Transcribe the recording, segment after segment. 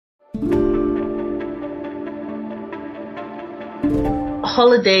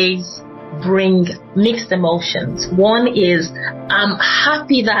holidays bring mixed emotions. One is, I'm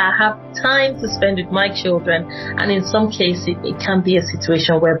happy that I have time to spend with my children, and in some cases it can be a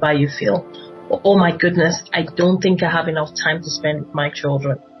situation whereby you feel, oh my goodness, I don't think I have enough time to spend with my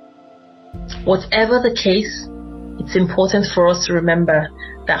children. Whatever the case, it's important for us to remember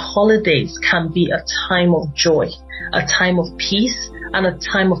that holidays can be a time of joy, a time of peace, and a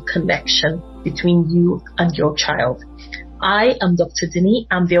time of connection between you and your child. I am Dr. Dini.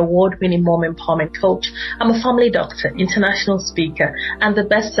 I'm the award-winning mom empowerment coach. I'm a family doctor, international speaker, and the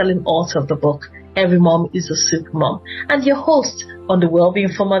best-selling author of the book, Every Mom is a Super Mom, and your host on the Wellbeing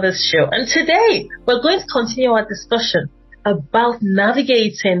for Mothers show. And today, we're going to continue our discussion about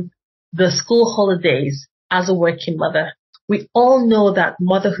navigating the school holidays as a working mother. We all know that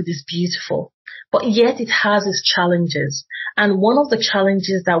motherhood is beautiful, but yet it has its challenges. And one of the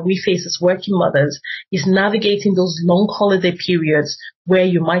challenges that we face as working mothers is navigating those long holiday periods where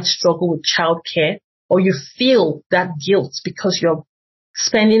you might struggle with childcare, or you feel that guilt because you're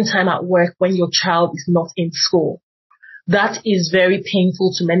spending time at work when your child is not in school. That is very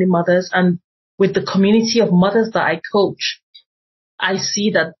painful to many mothers. And with the community of mothers that I coach, I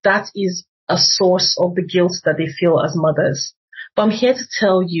see that that is a source of the guilt that they feel as mothers. But I'm here to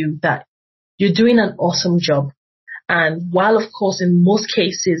tell you that you're doing an awesome job. And while, of course, in most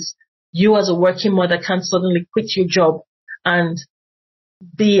cases, you as a working mother can't suddenly quit your job and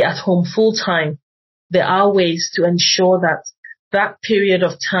be at home full time, there are ways to ensure that that period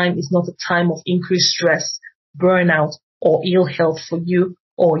of time is not a time of increased stress, burnout, or ill health for you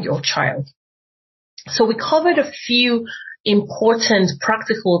or your child. So we covered a few important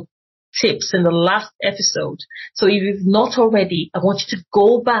practical tips in the last episode. So if you've not already, I want you to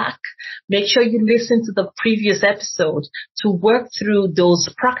go back, make sure you listen to the previous episode to work through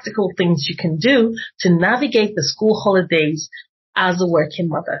those practical things you can do to navigate the school holidays as a working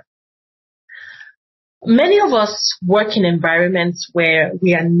mother. Many of us work in environments where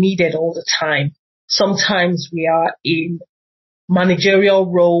we are needed all the time. Sometimes we are in managerial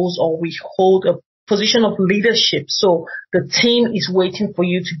roles, or we hold a position of leadership. So the team is waiting for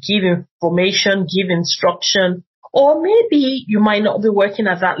you to give information, give instruction, or maybe you might not be working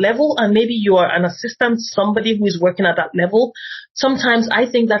at that level, and maybe you are an assistant to somebody who is working at that level. Sometimes I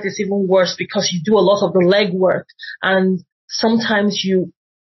think that is even worse because you do a lot of the legwork, and sometimes you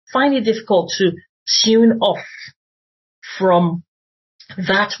find it difficult to tune off from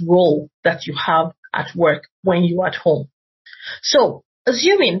that role that you have at work when you're at home. So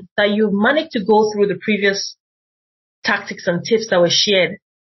assuming that you've managed to go through the previous tactics and tips that were shared,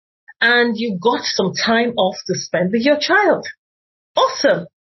 and you got some time off to spend with your child. Awesome.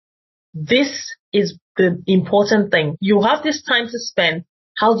 This is the important thing. You have this time to spend.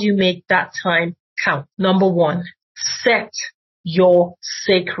 How do you make that time count? Number one, set your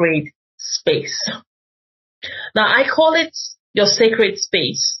sacred space. Now, I call it your sacred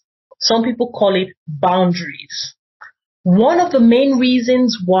space. Some people call it boundaries. One of the main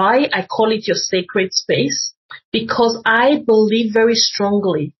reasons why I call it your sacred space, because I believe very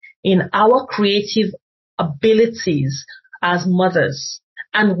strongly in our creative abilities as mothers.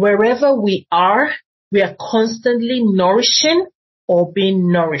 And wherever we are constantly nourishing or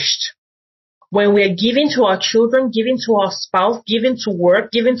being nourished. When we are giving to our children, giving to our spouse, giving to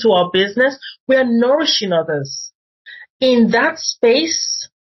work, giving to our business, we are nourishing others. In that space,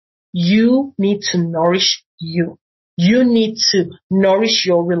 you need to nourish you. You need to nourish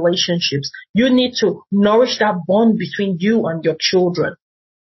your relationships. You need to nourish that bond between you and your children.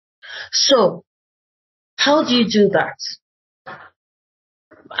 So, how do you do that?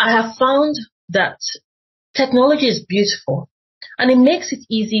 I have found that technology is beautiful and it makes it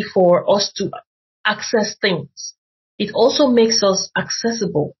easy for us to access things. It also makes us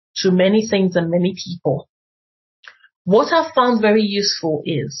accessible to many things and many people. What I've found very useful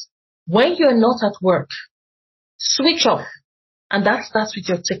is when you're not at work, switch off, and that starts with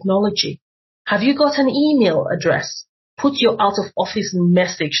your technology. Have you got an email address? Put your out of office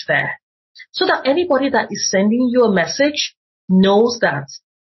message there so that anybody that is sending you a message knows that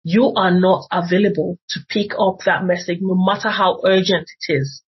you are not available to pick up that message no matter how urgent it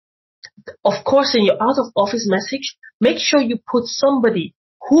is. Of course, in your out of office message, make sure you put somebody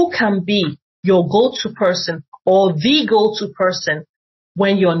who can be your go-to person or the go-to person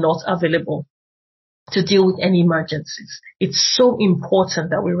when you're not available to deal with any emergencies. It's so important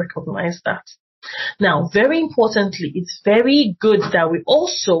that we recognize that. Now, very importantly, it's very good that we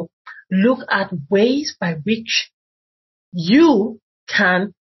also look at ways by which you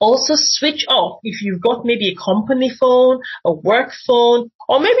can also switch off. If you've got maybe a company phone, a work phone,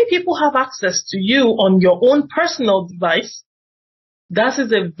 or maybe people have access to you on your own personal device, That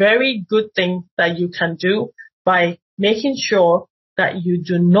is a very good thing that you can do by making sure that you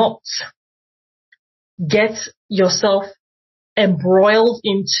do not get yourself embroiled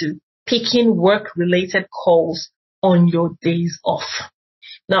into picking work-related calls on your days off.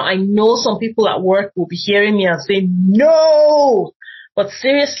 Now, I know some people at work will be hearing me and saying, no! But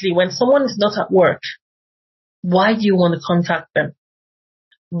seriously, when someone is not at work, why do you want to contact them?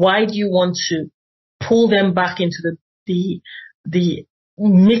 Why do you want to pull them back into the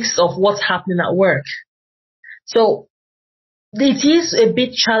mix of what's happening at work? So it is a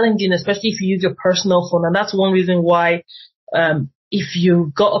bit challenging, especially if you use your personal phone. And that's one reason why, if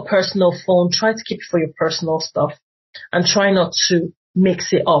you've got a personal phone, try to keep it for your personal stuff and try not to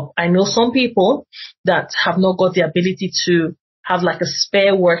mix it up. I know some people that have not got the ability to have like a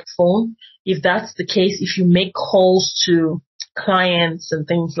spare work phone. If that's the case, if you make calls to clients and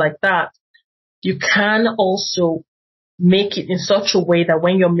things like that, you can also make it in such a way that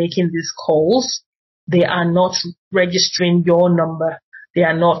when you're making these calls, they are not registering your number. They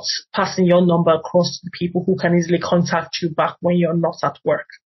are not passing your number across to the people who can easily contact you back when you're not at work.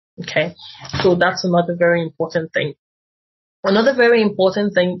 Okay. So that's another very important thing. Another very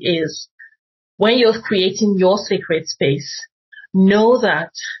important thing is when you're creating your sacred space, know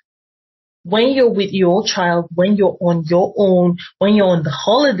that when you're with your child, when you're on your own, when you're on the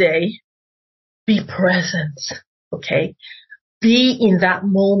holiday, be present. Okay. Be in that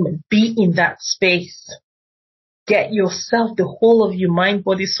moment. Be in that space. Get yourself, the whole of you, mind,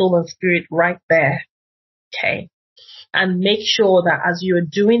 body, soul, and spirit right there. Okay. And make sure that as you're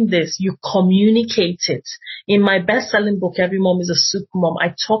doing this, you communicate it. In my best-selling book, Every Mom is a Super Mom,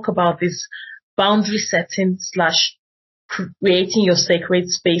 I talk about this boundary setting / creating your sacred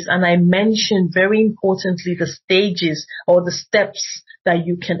space. And I mentioned very importantly the stages or the steps that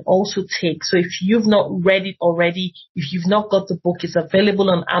you can also take. So if you've not read it already, if you've not got the book, it's available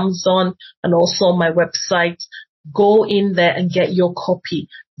on Amazon and also on my website. Go in there and get your copy.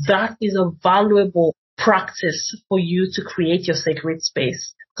 That is a valuable practice for you to create your sacred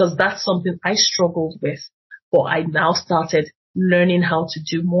space, because that's something I struggled with, but I now started learning how to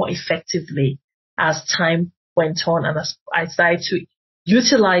do more effectively as time went on, and as I started to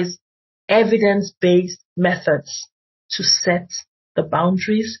utilize evidence-based methods to set the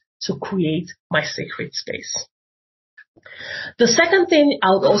boundaries to create my sacred space. The second thing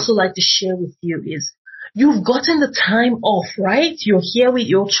I would also like to share with you is you've gotten the time off, right? You're here with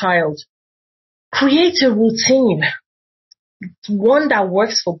your child. Create a routine, one that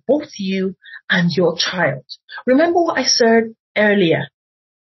works for both you and your child. Remember what I said earlier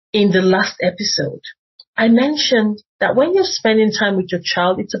in the last episode? I mentioned that when you're spending time with your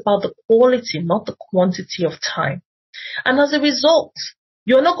child, it's about the quality, not the quantity of time. And as a result,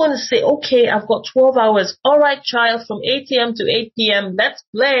 you're not going to say, okay, I've got 12 hours. All right, child, from 8 a.m. to 8 p.m., let's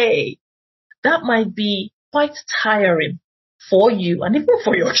play. That might be quite tiring for you and even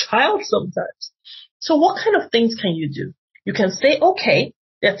for your child sometimes. So what kind of things can you do? You can say, okay,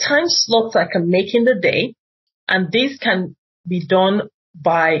 there are time slots I can make in the day, and these can be done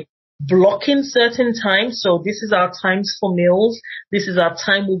by blocking certain times. So this is our times for meals. This is our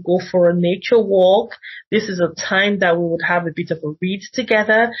time we'll go for a nature walk. This is a time that we would have a bit of a read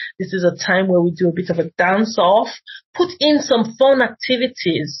together. This is a time where we do a bit of a dance off. Put in some fun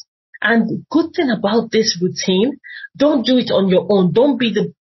activities. And the good thing about this routine, don't do it on your own. Don't be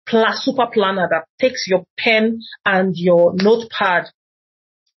the super planner that takes your pen and your notepad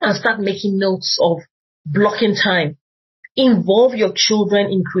and start making notes of blocking time. Involve your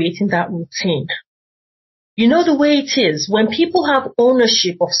children in creating that routine. You know the way it is when people have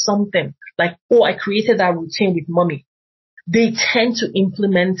ownership of something, like, oh, I created that routine with mommy, they tend to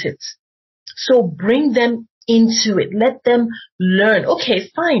implement it. So bring them into it. Let them learn. Okay,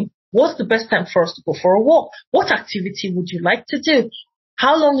 fine. What's the best time for us to go for a walk? What activity would you like to do?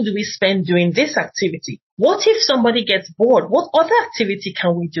 How long do we spend doing this activity? What if somebody gets bored? What other activity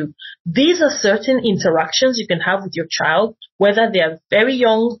can we do? These are certain interactions you can have with your child, whether they are very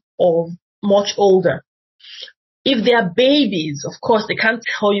young or much older. If they are babies, of course, they can't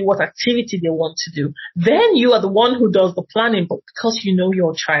tell you what activity they want to do. Then you are the one who does the planning, but because you know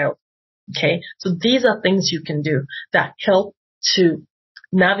your child. Okay, so these are things you can do that help to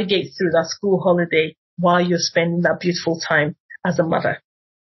navigate through that school holiday while you're spending that beautiful time as a mother.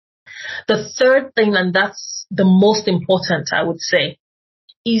 The third thing, and that's the most important, I would say,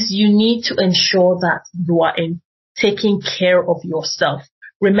 is you need to ensure that you are taking care of yourself.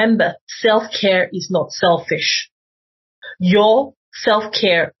 Remember, self-care is not selfish. Your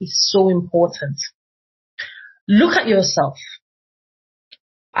self-care is so important. Look at yourself.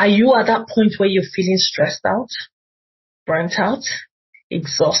 Are you at that point where you're feeling stressed out, burnt out?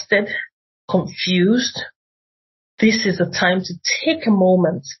 exhausted, confused, this is a time to take a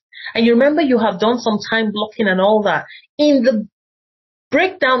moment. And you remember you have done some time blocking and all that. In the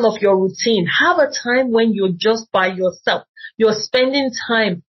breakdown of your routine, have a time when you're just by yourself. You're spending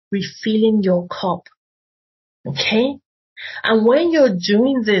time refilling your cup. Okay? And when you're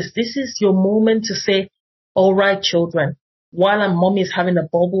doing this, this is your moment to say, all right, children, while mommy is having a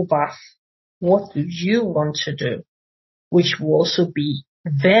bubble bath, what do you want to do? Which will also be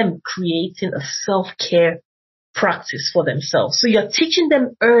them creating a self-care practice for themselves. So you're teaching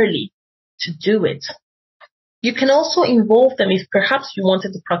them early to do it. You can also involve them if perhaps you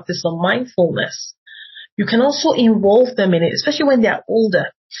wanted to practice some mindfulness. You can also involve them in it, especially when they're older.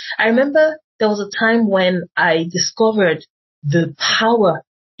 I remember there was a time when I discovered the power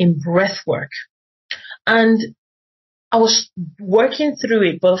in breath work. And I was working through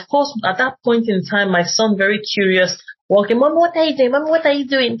it, but of course, at that point in time, my son, very curious, walking, Mom, what are you doing? Mom, what are you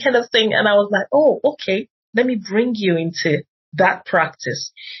doing? Kind of thing. And I was like, oh, okay, let me bring you into that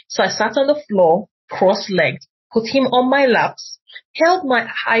practice. So I sat on the floor, cross-legged, put him on my laps, held my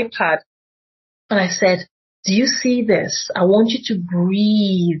iPad, and I said, do you see this? I want you to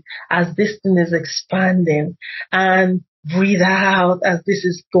breathe as this thing is expanding and breathe out as this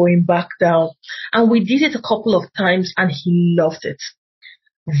is going back down. And we did it a couple of times and he loved it.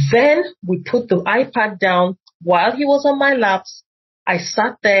 Then we put the iPad down while he was on my laps. I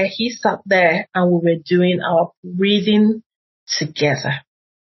sat there, he sat there, and we were doing our breathing together.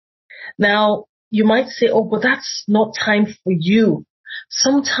 Now, you might say, oh, but that's not time for you.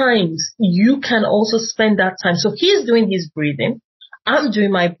 Sometimes you can also spend that time. So he's doing his breathing. I'm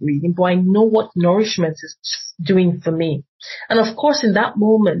doing my breathing, but I know what nourishment is doing for me. And of course, in that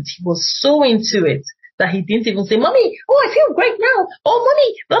moment, he was so into it that he didn't even say, Mommy, oh, I feel great now. Oh,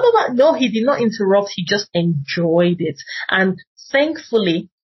 Mommy, blah, blah, blah. No, he did not interrupt. He just enjoyed it. And thankfully,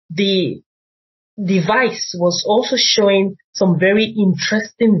 the device was also showing some very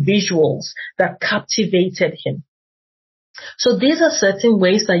interesting visuals that captivated him. So these are certain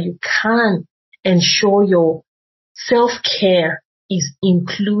ways that you can ensure your self-care is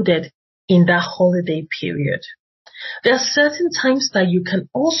included in that holiday period. There are certain times that you can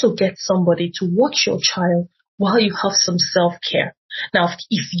also get somebody to watch your child while you have some self-care. Now,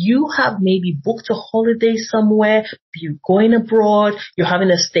 if you have maybe booked a holiday somewhere, you're going abroad, you're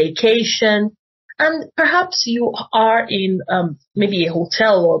having a staycation, and perhaps you are in maybe a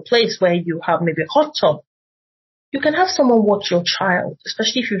hotel or a place where you have maybe a hot tub, you can have someone watch your child,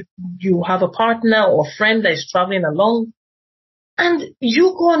 especially if you have a partner or a friend that is traveling along. And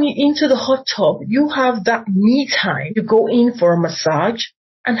you go into the hot tub, you have that me time. You go in for a massage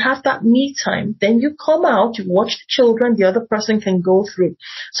and have that me time. Then you come out, you watch the children, the other person can go through.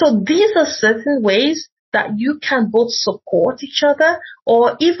 So these are certain ways that you can both support each other,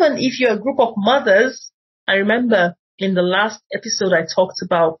 or even if you're a group of mothers. I remember in the last episode I talked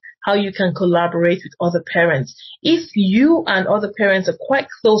about how you can collaborate with other parents. If you and other parents are quite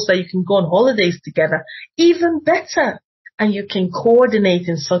close that you can go on holidays together, even better. And you can coordinate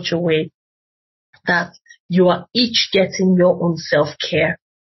in such a way that you are each getting your own self-care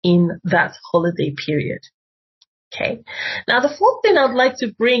in that holiday period. Okay. Now, the fourth thing I'd like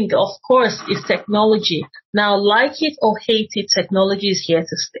to bring, of course, is technology. Now, like it or hate it, technology is here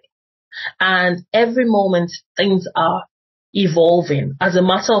to stay. And every moment, things are evolving. As a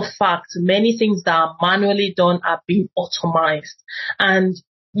matter of fact, many things that are manually done are being automized. And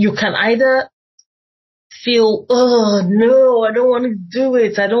you can either feel, oh, no, I don't want to do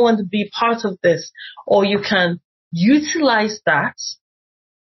it. I don't want to be part of this. Or you can utilize that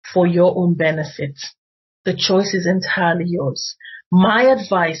for your own benefit. The choice is entirely yours. My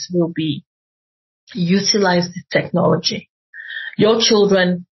advice will be utilize the technology. Your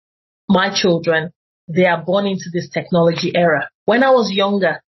children, my children, they are born into this technology era. When I was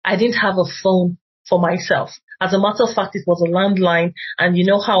younger, I didn't have a phone for myself. As a matter of fact, it was a landline, and you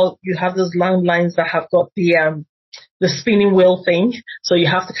know how you have those landlines that have got the spinning wheel thing. So you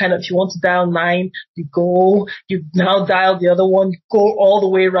have to kind of, if you want to dial 9, you now dial the other one, go all the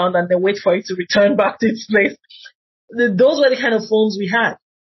way around and then wait for it to return back to its place. Those were the kind of phones we had.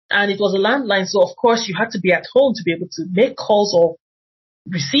 And it was a landline. So of course you had to be at home to be able to make calls or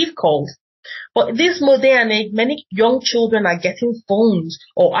receive calls. But this day and age, many young children are getting phones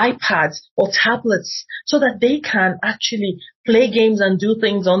or iPads or tablets so that they can actually play games and do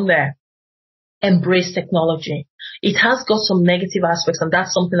things on there. Embrace technology. It has got some negative aspects, and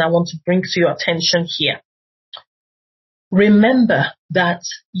that's something I want to bring to your attention here. Remember that,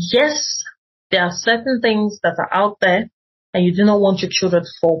 yes, there are certain things that are out there and you do not want your children to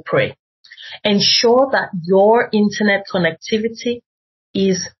fall prey. Ensure that your internet connectivity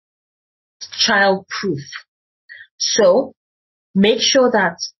is child-proof. So make sure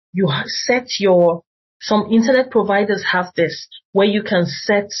that you set some internet providers have this, where you can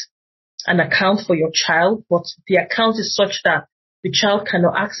set an account for your child, but the account is such that the child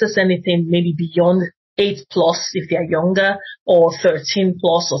cannot access anything maybe beyond 8 plus if they are younger, or 13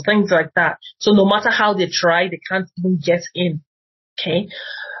 plus, or things like that. So no matter how they try, they can't even get in. Okay.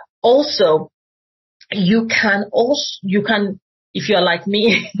 Also, you can, if you're like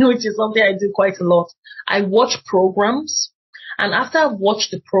me, which is something I do quite a lot, I watch programs, and after I've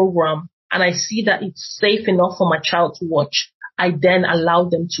watched the program and I see that it's safe enough for my child to watch, I then allow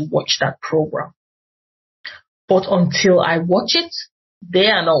them to watch that program. But until I watch it, they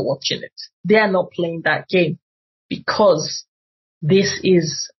are not watching it. They are not playing that game, because this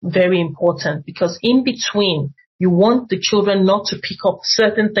is very important, because in between, you want the children not to pick up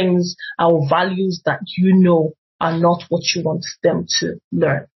certain things or values that you know are not what you want them to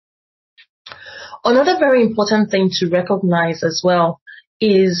learn. Another very important thing to recognize as well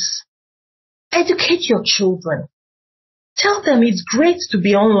is educate your children. Tell them it's great to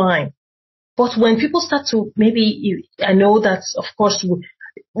be online. But when people start to, I know that, of course,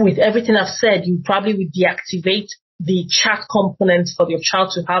 with everything I've said, you probably would deactivate the chat component for your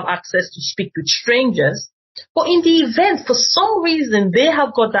child to have access to speak with strangers. But in the event, for some reason, they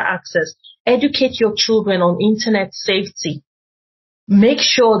have got that access, educate your children on internet safety. Make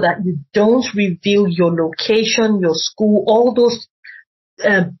sure that you don't reveal your location, your school, all those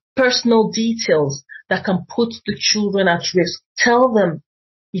personal details that can put the children at risk. Tell them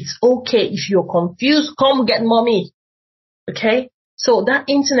it's okay if you're confused, come get mommy. Okay? So that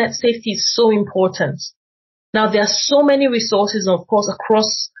internet safety is so important. Now, there are so many resources, of course,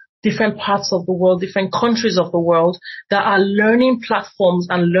 across different parts of the world, different countries of the world, that are learning platforms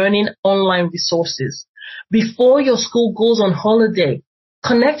and learning online resources. Before your school goes on holiday,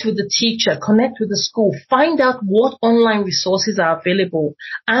 connect with the teacher, connect with the school, find out what online resources are available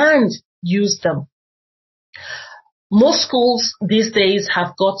and use them. Most schools these days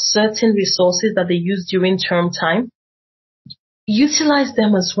have got certain resources that they use during term time. Utilize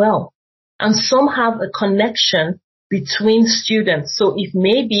them as well. And some have a connection between students. So if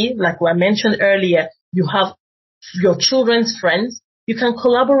maybe, like I mentioned earlier, you have your children's friends, you can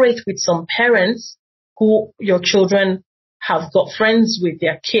collaborate with some parents who your children have got friends with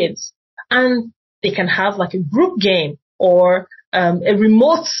their kids, and they can have like a group game or a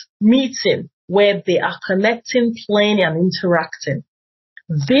remote meeting where they are connecting, playing, and interacting.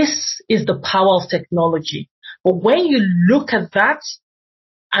 This is the power of technology. But when you look at that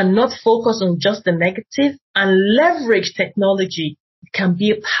and not focus on just the negative and leverage technology, it can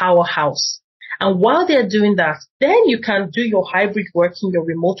be a powerhouse. And while they're doing that, then you can do your hybrid working, your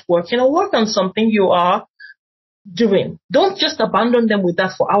remote working, or work on something you are doing. Don't just abandon them with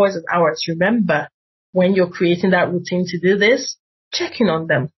that for hours and hours. Remember, when you're creating that routine to do this, check in on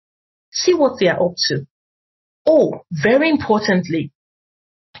them. See what they are up to. Oh, very importantly,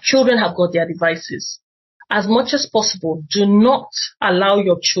 children have got their devices. As much as possible, do not allow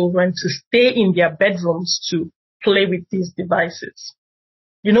your children to stay in their bedrooms to play with these devices.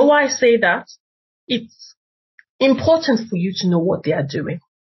 You know why I say that? It's important for you to know what they are doing.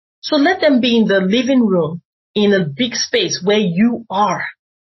 So let them be in the living room, in a big space where you are,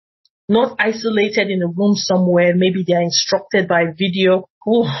 not isolated in a room somewhere. Maybe they are instructed by video.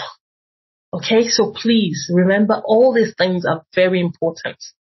 Ooh. Okay, so please remember, all these things are very important.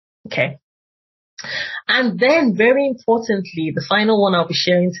 Okay. And then, very importantly, the final one I'll be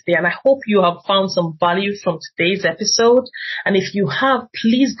sharing today, and I hope you have found some value from today's episode. And if you have,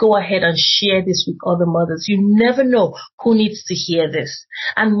 please go ahead and share this with other mothers. You never know who needs to hear this.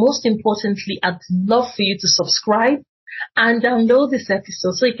 And most importantly, I'd love for you to subscribe and download this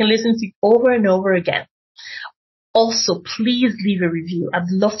episode so you can listen to it over and over again. Also, please leave a review. I'd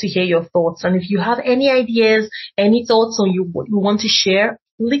love to hear your thoughts. And if you have any ideas, any thoughts on what you want to share,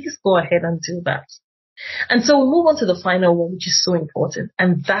 please go ahead and do that. And so we move on to the final one, which is so important.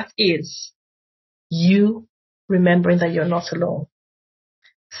 And that is you remembering that you're not alone.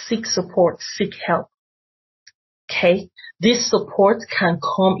 Seek support, seek help. Okay? This support can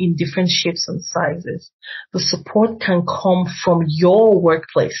come in different shapes and sizes. The support can come from your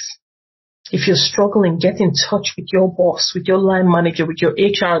workplace. If you're struggling, get in touch with your boss, with your line manager, with your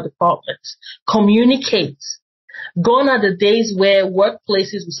HR department. Communicate. Gone are the days where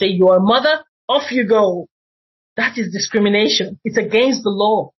workplaces will say, you're a mother, off you go. That is discrimination. It's against the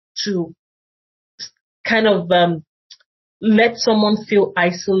law to kind of let someone feel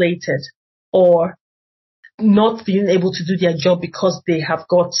isolated or not being able to do their job because they have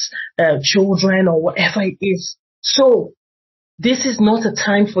got children or whatever it is. So This is not a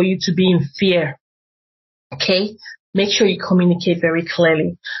time for you to be in fear. Okay? Make sure you communicate very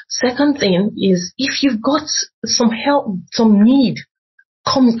clearly. Second thing is, if you've got some help, some need,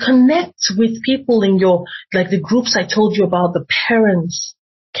 connect with people in your, like the groups I told you about, the parents,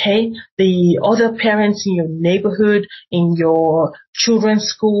 okay? The other parents in your neighborhood, in your children's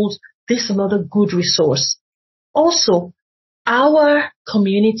schools. This is another good resource. Also, our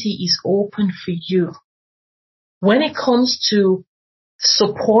community is open for you. When it comes to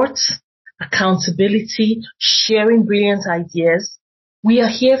support, accountability, sharing brilliant ideas, we are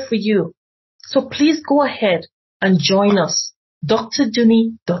here for you. So please go ahead and join us.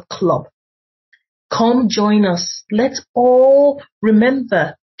 drdunni.club. Come join us. Let's all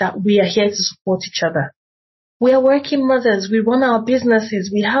remember that we are here to support each other. We are working mothers. We run our businesses.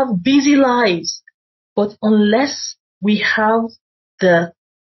 We have busy lives. But unless we have the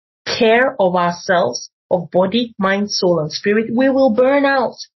care of ourselves, of body, mind, soul, and spirit, we will burn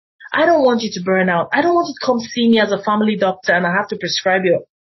out. I don't want you to burn out. I don't want you to come see me as a family doctor and I have to prescribe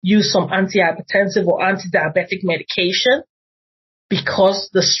you some antihypertensive or anti-diabetic medication because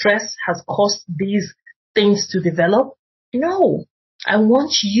the stress has caused these things to develop. No, I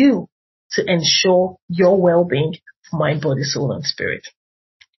want you to ensure your well-being of mind, body, soul, and spirit.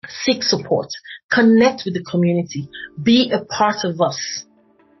 Seek support. Connect with the community. Be a part of us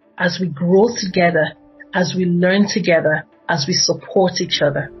as we grow together, as we learn together, as we support each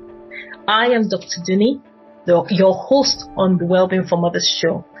other. I am Dr. Dunni, your host on the Wellbeing for Mothers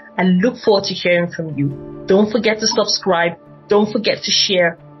show. I look forward to hearing from you. Don't forget to subscribe. Don't forget to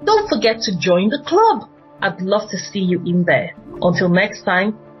share. Don't forget to join the club. I'd love to see you in there. Until next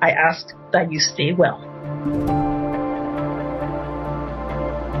time, I ask that you stay well.